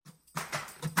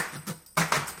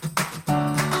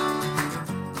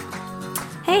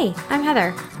Hey, I'm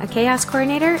Heather, a chaos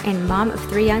coordinator and mom of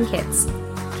 3 young kids.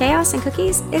 Chaos and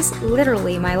cookies is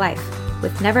literally my life,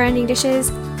 with never-ending dishes,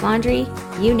 laundry,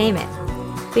 you name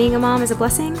it. Being a mom is a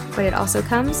blessing, but it also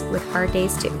comes with hard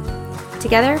days too.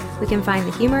 Together, we can find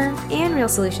the humor and real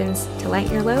solutions to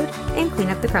lighten your load and clean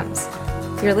up the crumbs.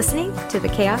 You're listening to the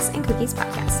Chaos and Cookies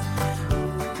podcast.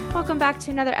 Welcome back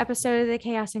to another episode of the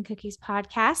Chaos and Cookies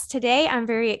podcast. Today, I'm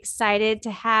very excited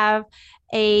to have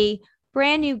a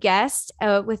brand new guest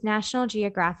with National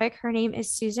Geographic. Her name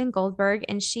is Susan Goldberg,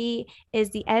 and she is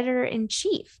the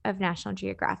editor-in-chief of National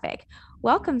Geographic.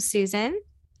 Welcome, Susan.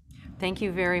 Thank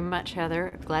you very much,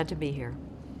 Heather. Glad to be here.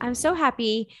 I'm so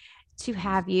happy to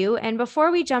have you. And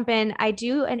before we jump in, I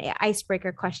do an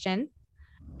icebreaker question.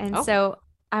 And so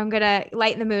I'm going to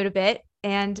lighten the mood a bit.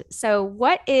 And so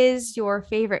what is your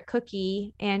favorite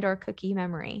cookie and or cookie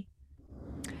memory?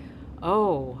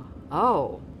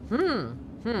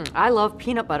 I love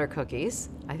peanut butter cookies.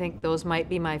 I think those might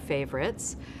be my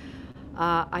favorites.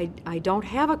 I don't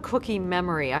have a cookie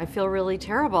memory. I feel really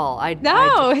terrible.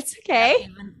 It's okay. I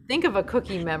can't even think of a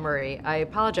cookie memory. I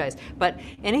apologize. But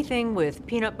anything with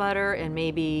peanut butter and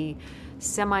maybe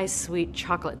semi-sweet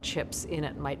chocolate chips in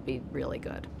it might be really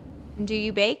good. And do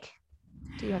you bake?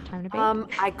 Do you have time to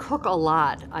bake? I cook a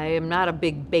lot. I am not a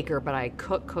big baker, but I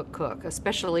cook,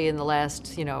 especially in the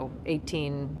last,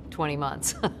 18, 20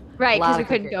 months. Right, because we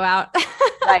couldn't go out.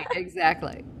 Right,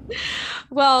 exactly.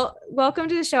 Well, welcome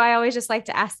to the show. I always just like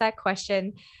to ask that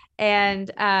question.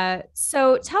 And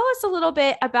so tell us a little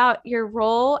bit about your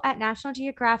role at National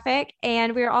Geographic.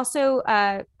 And we're also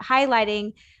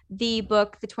highlighting the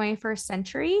book, The 21st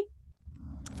Century,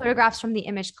 Photographs from the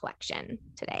Image Collection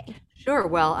today. Sure.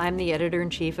 Well, I'm the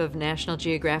editor-in-chief of National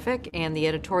Geographic and the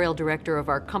editorial director of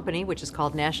our company, which is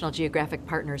called National Geographic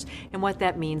Partners. And what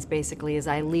that means basically is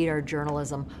I lead our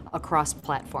journalism across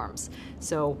platforms.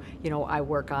 So, I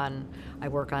work on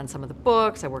some of the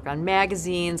books, I work on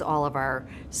magazines, all of our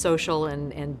social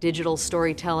and digital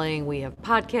storytelling. We have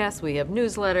podcasts, we have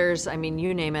newsletters,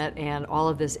 you name it. And all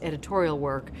of this editorial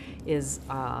work is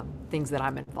things that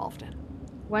I'm involved in.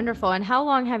 Wonderful. And how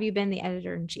long have you been the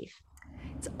editor-in-chief?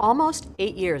 It's almost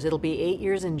 8 years. It'll be 8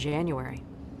 years in January.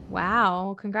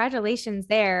 Wow. Congratulations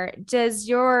there. Does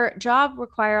your job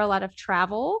require a lot of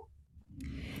travel?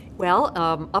 Well,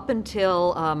 up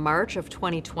until March of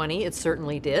 2020, it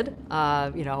certainly did.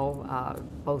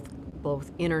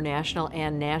 Both international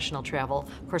and national travel.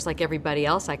 Of course, like everybody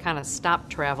else, I kind of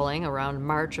stopped traveling around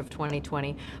March of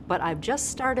 2020, but I've just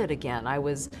started again. I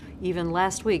was even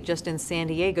last week just in San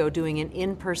Diego doing an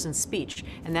in-person speech,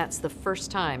 and that's the first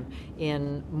time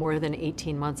in more than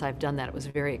 18 months I've done that. It was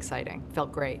very exciting.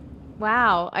 Felt great.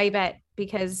 Wow, I bet,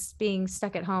 because being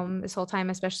stuck at home this whole time,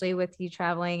 especially with you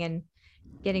traveling and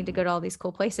getting to go to all these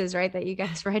cool places, right, that you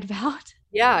guys write about.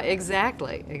 Yeah,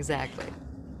 exactly.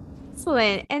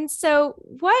 Excellent. And so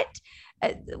what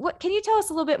can you tell us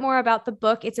a little bit more about the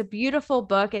book? It's a beautiful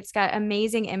book. It's got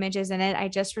amazing images in it. I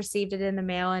just received it in the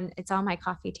mail and it's on my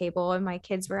coffee table, and my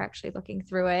kids were actually looking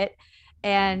through it,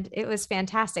 and it was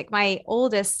fantastic. My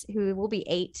oldest, who will be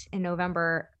 8 in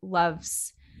November,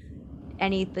 loves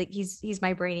he's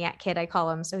my brainiac kid, I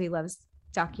call him. So he loves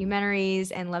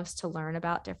documentaries and loves to learn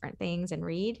about different things and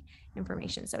read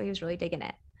information. So he was really digging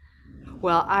it.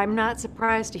 Well, I'm not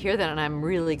surprised to hear that, and I'm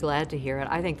really glad to hear it.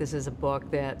 I think this is a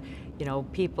book that,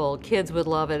 kids would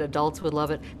love it, adults would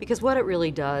love it, because what it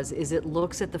really does is it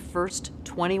looks at the first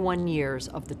 21 years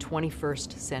of the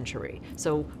 21st century.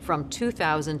 So from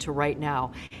 2000 to right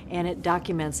now, and it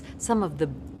documents some of the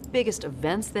biggest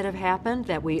events that have happened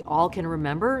that we all can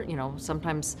remember,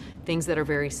 sometimes things that are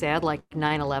very sad, like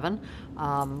 9/11,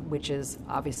 which is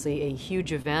obviously a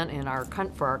huge event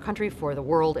for our country, for the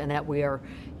world, and that we are,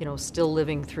 still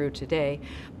living through today.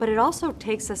 But it also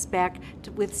takes us back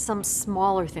with some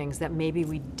smaller things that maybe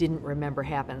we didn't remember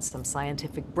happened, some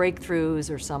scientific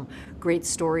breakthroughs or some great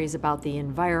stories about the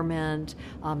environment,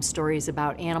 stories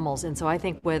about animals. And so I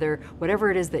think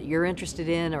whatever it is that you're interested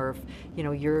in, or if,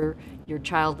 your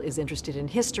child is interested in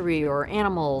history or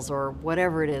animals or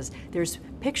whatever it is, there's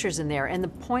pictures in there. And the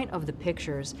point of the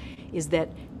pictures is that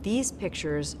these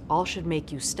pictures all should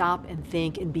make you stop and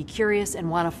think and be curious and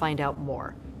want to find out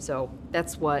more. So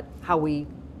that's how we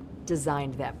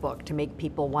designed that book, to make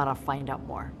people want to find out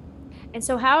more. And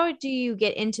so how do you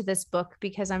get into this book?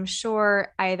 Because I'm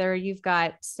sure either you've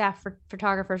got staff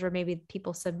photographers, or maybe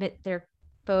people submit their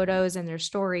photos and their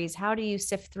stories. How do you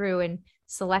sift through and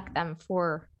select them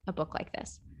for a book like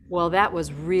this? Well, that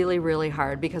was really, really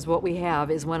hard, because what we have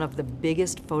is one of the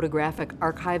biggest photographic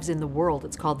archives in the world.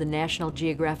 It's called the National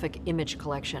Geographic Image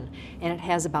Collection, and it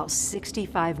has about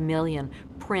 65 million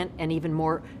print and even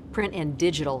more print and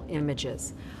digital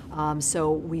images.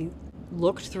 So we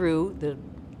looked through the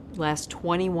last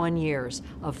 21 years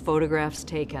of photographs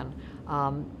taken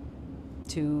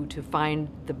to find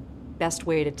the best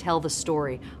way to tell the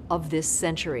story of this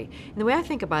century. And the way I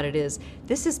think about it is,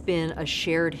 this has been a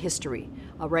shared history,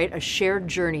 right? A shared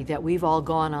journey that we've all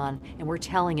gone on, and we're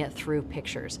telling it through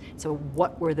pictures. So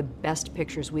what were the best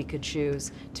pictures we could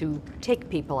choose to take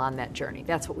people on that journey?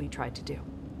 That's what we tried to do.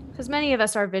 Because many of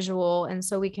us are visual, and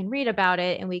so we can read about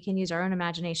it and we can use our own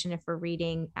imagination if we're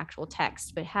reading actual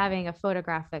text, but having a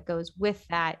photograph that goes with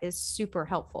that is super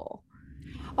helpful.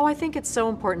 Oh, I think it's so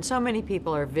important. So many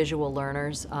people are visual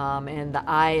learners, and the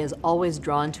eye is always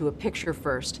drawn to a picture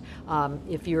first.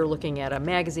 If you're looking at a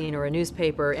magazine or a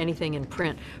newspaper, anything in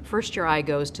print, first your eye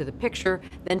goes to the picture,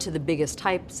 then to the biggest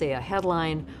type, say a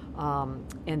headline,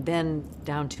 and then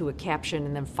down to a caption,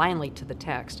 and then finally to the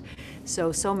text.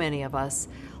 So many of us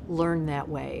learn that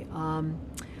way.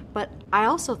 But I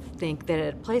also think that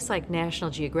at a place like National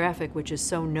Geographic, which is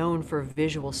so known for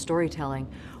visual storytelling,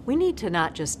 we need to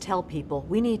not just tell people,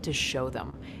 we need to show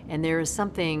them. And there is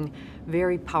something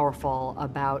very powerful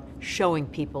about showing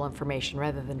people information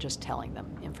rather than just telling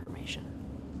them information.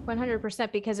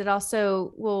 100%, because it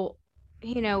also will,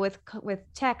 with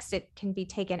text, it can be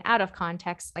taken out of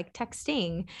context, like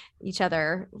texting each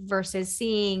other versus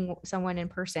seeing someone in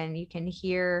person. You can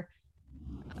hear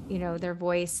their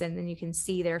voice, and then you can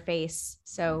see their face,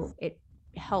 so it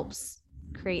helps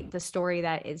create the story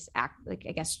that is I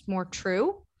guess more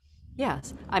true.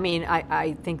 Yes. I mean,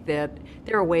 I think that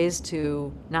there are ways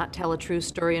to not tell a true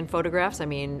story in photographs. I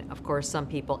mean, of course, some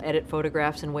people edit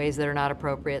photographs in ways that are not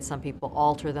appropriate. Some people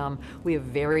alter them. We have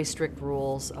very strict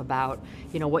rules about,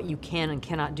 what you can and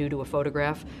cannot do to a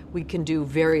photograph. We can do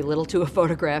very little to a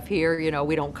photograph here.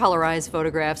 We don't colorize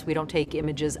photographs. We don't take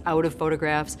images out of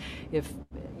photographs. If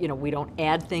we don't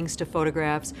add things to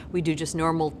photographs. We do just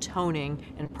normal toning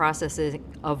and processing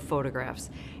of photographs.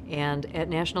 And at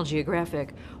National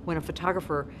Geographic, when a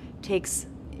photographer takes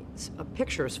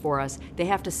pictures for us, they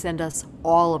have to send us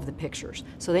all of the pictures.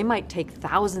 So they might take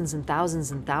thousands and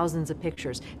thousands and thousands of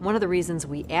pictures. And one of the reasons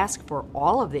we ask for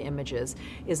all of the images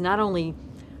is not only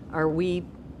are we,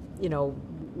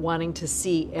 wanting to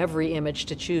see every image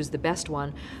to choose the best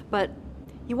one, but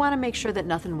you want to make sure that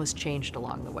nothing was changed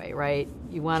along the way, right?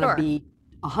 You want to be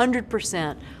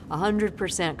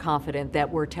 100% confident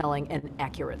that we're telling an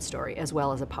accurate story as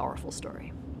well as a powerful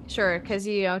story. Sure, because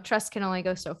trust can only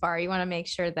go so far. You want to make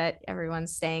sure that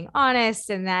everyone's staying honest,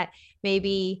 and that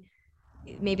maybe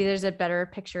there's a better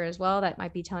picture as well that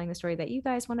might be telling the story that you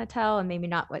guys want to tell, and maybe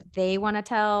not what they want to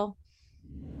tell.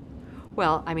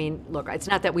 Well, I mean, look, it's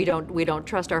not that we don't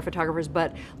trust our photographers,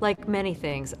 but like many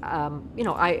things,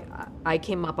 I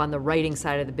came up on the writing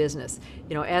side of the business.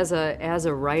 As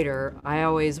a writer, I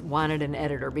always wanted an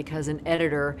editor, because an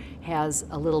editor has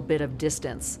a little bit of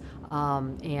distance,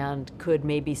 and could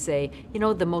maybe say,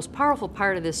 the most powerful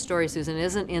part of this story, Susan,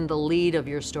 isn't in the lead of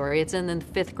your story. It's in the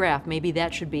fifth graph. Maybe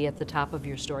that should be at the top of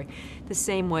your story. The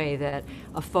same way that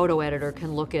a photo editor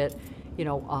can look at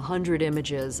 100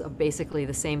 images of basically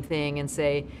the same thing and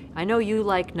say, I know you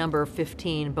like number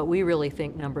 15, but we really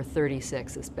think number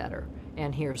 36 is better,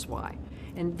 and here's why.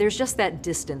 And there's just that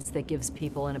distance that gives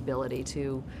people an ability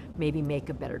to maybe make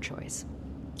a better choice.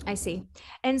 I see.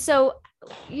 And so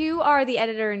you are the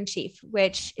editor-in-chief,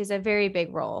 which is a very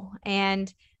big role,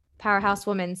 and powerhouse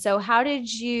woman. So how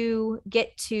did you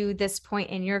get to this point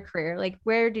in your career? Like,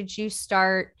 where did you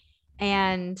start,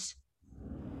 and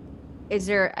is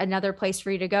there another place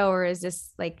for you to go, or is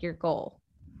this like your goal?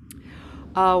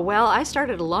 Well, I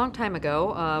started a long time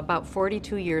ago, about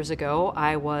 42 years ago.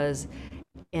 I was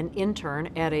an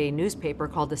intern at a newspaper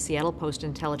called the Seattle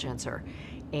Post-Intelligencer,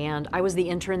 and I was the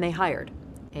intern they hired.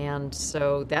 And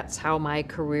so that's how my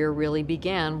career really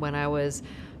began. When I was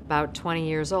about 20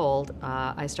 years old,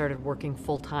 I started working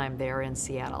full-time there in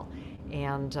Seattle.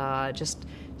 And just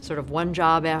sort of one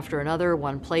job after another,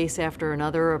 one place after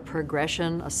another,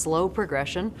 a slow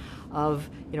progression of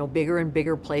bigger and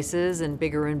bigger places and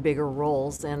bigger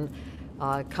roles. And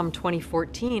come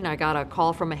 2014, I got a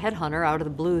call from a headhunter out of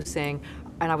the blue saying,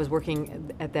 and I was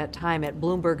working at that time at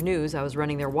Bloomberg News. I was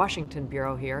running their Washington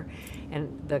bureau here.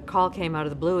 And the call came out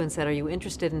of the blue and said, are you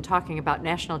interested in talking about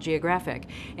National Geographic?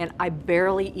 And I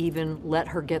barely even let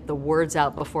her get the words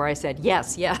out before I said,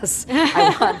 yes,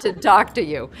 I want to talk to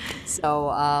you.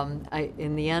 So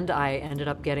in the end, I ended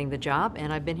up getting the job,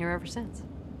 and I've been here ever since.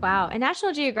 Wow. And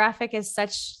National Geographic is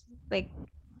such,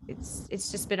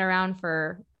 it's just been around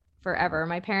for forever.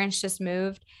 My parents just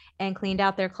moved and cleaned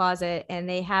out their closet, and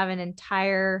they have an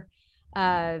entire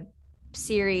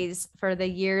series for the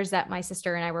years that my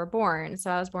sister and I were born.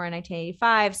 So I was born in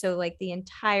 1985. So like the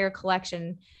entire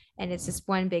collection, and it's just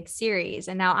one big series.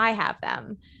 And now I have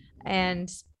them.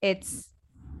 And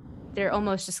they're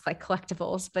almost just like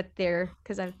collectibles, but they're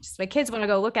because I just my kids want to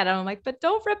go look at them. I'm like, but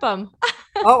don't rip them.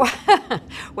 Oh,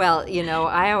 well,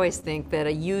 I always think that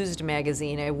a used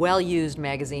magazine, a well-used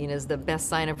magazine, is the best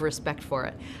sign of respect for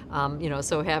it.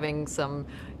 So having some,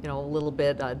 little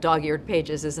bit dog-eared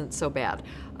pages isn't so bad.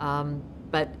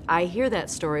 But I hear that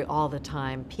story all the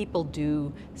time. People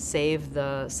do save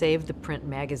the print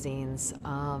magazines.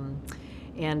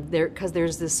 And because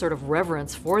there's this sort of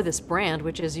reverence for this brand,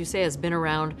 which, as you say, has been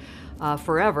around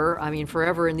forever. I mean,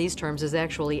 forever in these terms is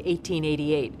actually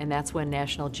 1888, and that's when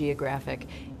National Geographic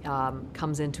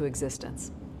comes into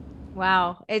existence.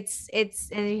 Wow. And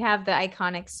you have the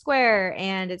iconic square,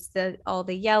 and it's all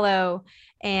the yellow.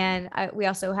 And we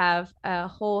also have a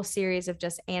whole series of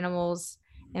just animals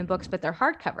and books, but they're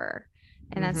hardcover.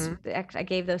 And I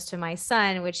gave those to my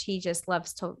son, which he just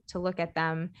loves to look at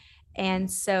them.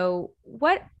 And so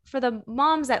what, for the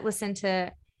moms that listen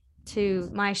to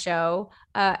my show,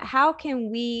 how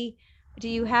can do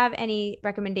you have any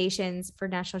recommendations for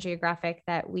National Geographic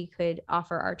that we could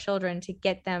offer our children to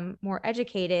get them more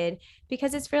educated?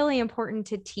 Because it's really important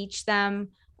to teach them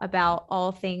about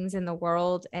all things in the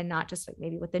world, and not just like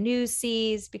maybe what the news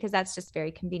sees, because that's just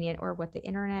very convenient, or what the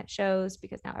internet shows,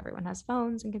 because now everyone has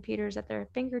phones and computers at their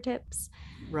fingertips.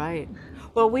 Right.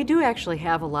 Well, we do actually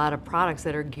have a lot of products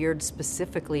that are geared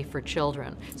specifically for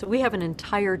children. So we have an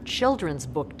entire children's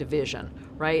book division,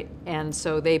 right? And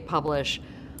so they publish,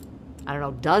 I don't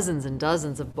know, dozens and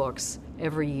dozens of books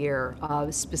every year,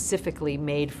 specifically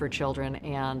made for children.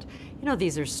 And,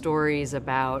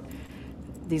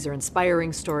 these are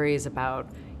inspiring stories about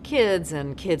kids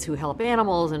and kids who help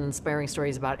animals, and inspiring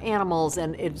stories about animals,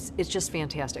 and it's just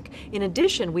fantastic. In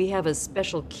addition, we have a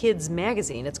special kids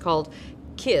magazine. It's called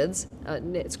Kids.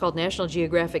 It's called National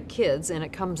Geographic Kids, and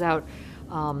it comes out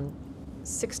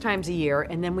 6 times a year.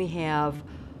 And then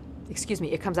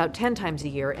it comes out 10 times a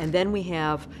year, and then we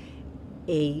have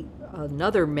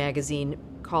another magazine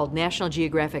called National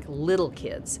Geographic Little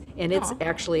Kids, and it's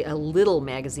actually a little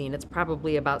magazine. It's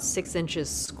probably about 6 inches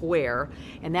square,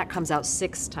 and that comes out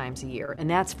 6 times a year, and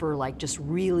that's for like just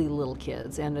really little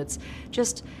kids, and it's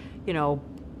just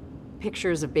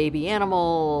pictures of baby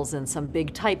animals and some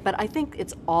big type, but I think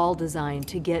it's all designed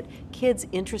to get kids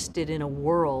interested in a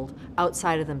world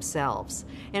outside of themselves.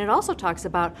 And it also talks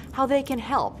about how they can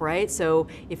help, right? So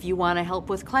if you want to help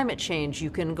with climate change, you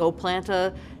can go plant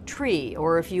a tree,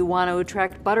 or if you want to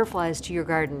attract butterflies to your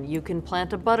garden, you can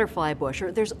plant a butterfly bush.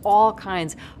 Or there's all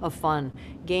kinds of fun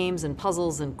games and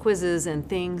puzzles and quizzes and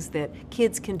things that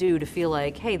kids can do to feel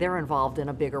like, hey, they're involved in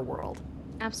a bigger world.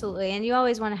 Absolutely. And you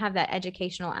always want to have that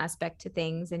educational aspect to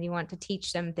things, and you want to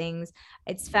teach them things.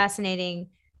 It's fascinating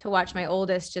to watch my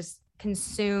oldest just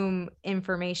consume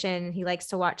information. He likes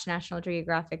to watch National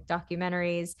Geographic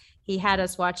documentaries. He had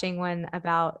us watching one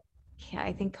about,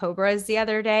 I think, cobras the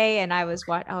other day. And I was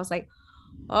like,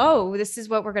 oh, this is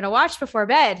what we're going to watch before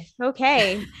bed.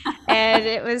 Okay. And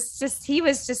he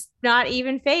was just not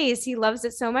even fazed. He loves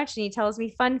it so much. And he tells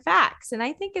me fun facts. And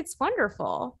I think it's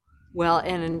wonderful. Well,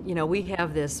 and we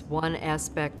have this one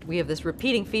aspect. We have this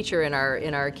repeating feature in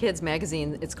our kids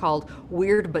magazine. It's called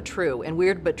Weird But True, and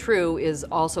Weird But True is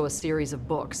also a series of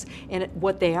books. And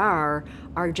what they are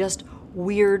just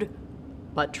weird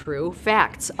but true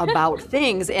facts about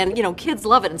things. And kids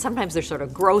love it. And sometimes they're sort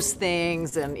of gross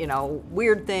things and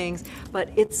weird things. But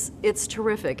it's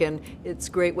terrific, and it's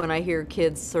great when I hear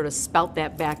kids sort of spout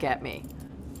that back at me.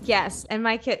 Yes. And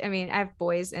my kid, I mean, I have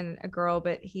boys and a girl,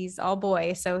 but he's all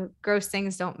boy. So gross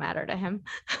things don't matter to him.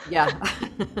 Yeah.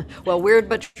 Well, Weird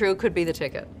But True could be the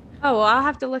ticket. Oh, well, I'll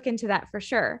have to look into that for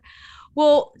sure.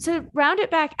 Well, to round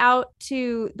it back out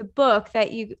to the book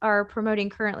that you are promoting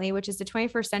currently, which is the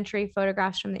 21st Century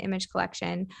Photographs from the Image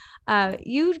Collection,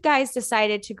 you guys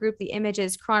decided to group the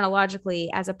images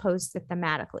chronologically as opposed to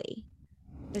thematically.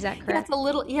 Is that correct?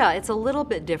 It's a little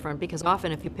bit different, because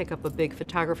often if you pick up a big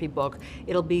photography book,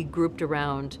 it'll be grouped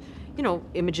around,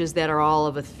 images that are all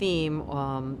of a theme,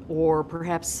 or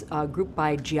perhaps grouped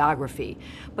by geography.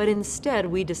 But instead,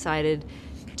 we decided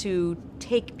to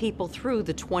take people through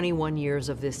the 21 years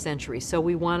of this century. So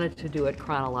we wanted to do it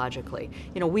chronologically.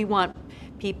 We want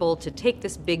people to take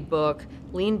this big book,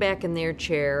 lean back in their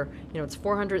chair, it's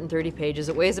 430 pages,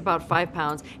 it weighs about 5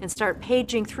 pounds, and start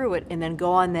paging through it, and then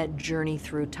go on that journey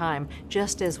through time,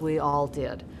 just as we all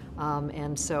did.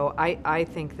 And so I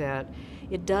think that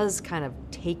it does kind of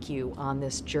take you on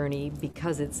this journey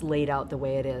because it's laid out the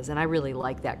way it is. And I really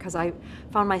like that because I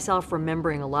found myself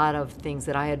remembering a lot of things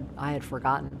that I had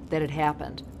forgotten that had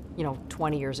happened,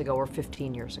 20 years ago or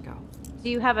 15 years ago. Do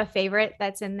you have a favorite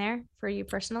that's in there for you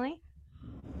personally?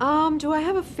 Do I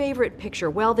have a favorite picture?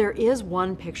 Well, there is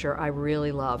one picture I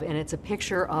really love, and it's a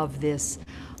picture of this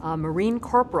Marine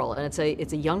corporal, and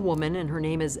it's a young woman, and her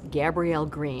name is Gabrielle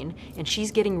Green, and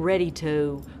she's getting ready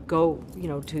to go,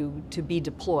 to be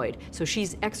deployed. So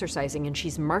she's exercising, and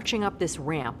she's marching up this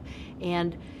ramp,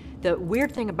 and the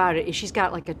weird thing about it is she's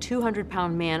got like a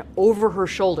 200-pound man over her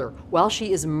shoulder while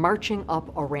she is marching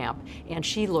up a ramp. And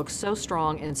she looks so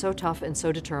strong and so tough and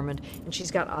so determined. And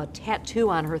she's got a tattoo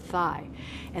on her thigh.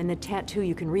 And the tattoo,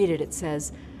 you can read it, it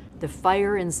says, "The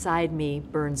fire inside me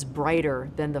burns brighter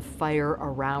than the fire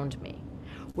around me,"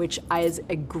 which is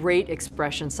a great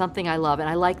expression, something I love. And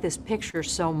I like this picture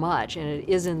so much, and it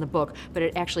is in the book, but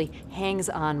it actually hangs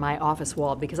on my office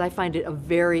wall because I find it a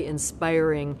very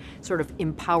inspiring, sort of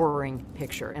empowering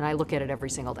picture, and I look at it every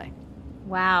single day.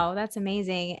 Wow, that's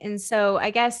amazing. And so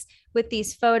I guess with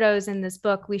these photos in this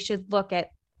book, we should look at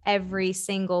every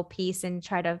single piece and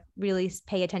try to really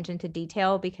pay attention to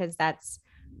detail, because that's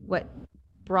what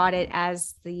brought it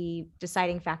as the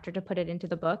deciding factor to put it into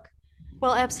the book.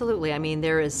 Well, absolutely. I mean,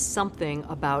 there is something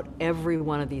about every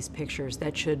one of these pictures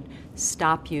that should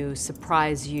stop you,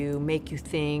 surprise you, make you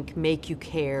think, make you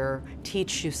care,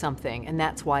 teach you something. And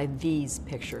that's why these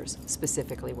pictures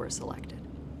specifically were selected.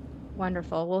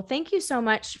 Wonderful. Well, thank you so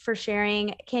much for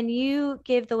sharing. Can you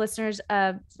give the listeners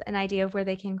an idea of where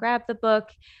they can grab the book,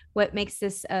 what makes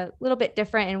this a little bit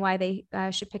different, and why they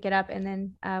should pick it up, and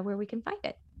then where we can find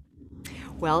it?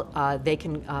 Well, they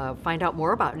can find out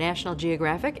more about National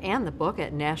Geographic and the book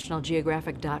at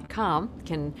nationalgeographic.com.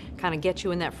 Can kind of get you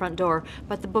in that front door,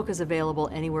 but the book is available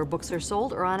anywhere books are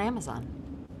sold or on Amazon.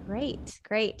 Great,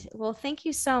 great. Well, thank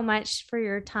you so much for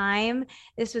your time.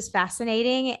 This was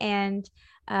fascinating, and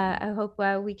I hope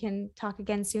we can talk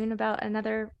again soon about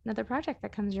another project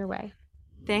that comes your way.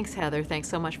 Thanks, Heather. Thanks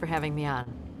so much for having me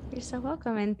on. You're so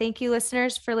welcome. And thank you,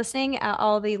 listeners, for listening.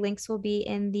 All the links will be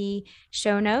in the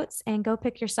show notes, and go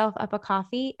pick yourself up a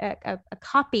copy,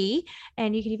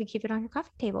 and you can even keep it on your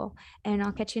coffee table. And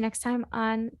I'll catch you next time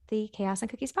on the Chaos and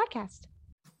Cookies podcast.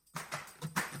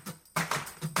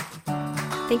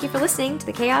 Thank you for listening to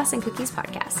the Chaos and Cookies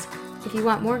podcast. If you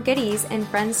want more goodies and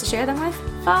friends to share them with,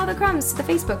 follow the crumbs to the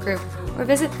Facebook group, or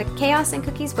visit the Chaos and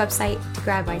Cookies website to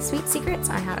grab my sweet secrets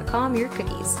on how to calm your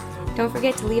cookies. Don't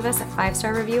forget to leave us a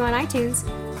 5-star review on iTunes.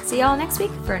 See y'all next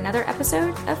week for another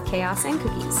episode of Chaos and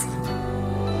Cookies.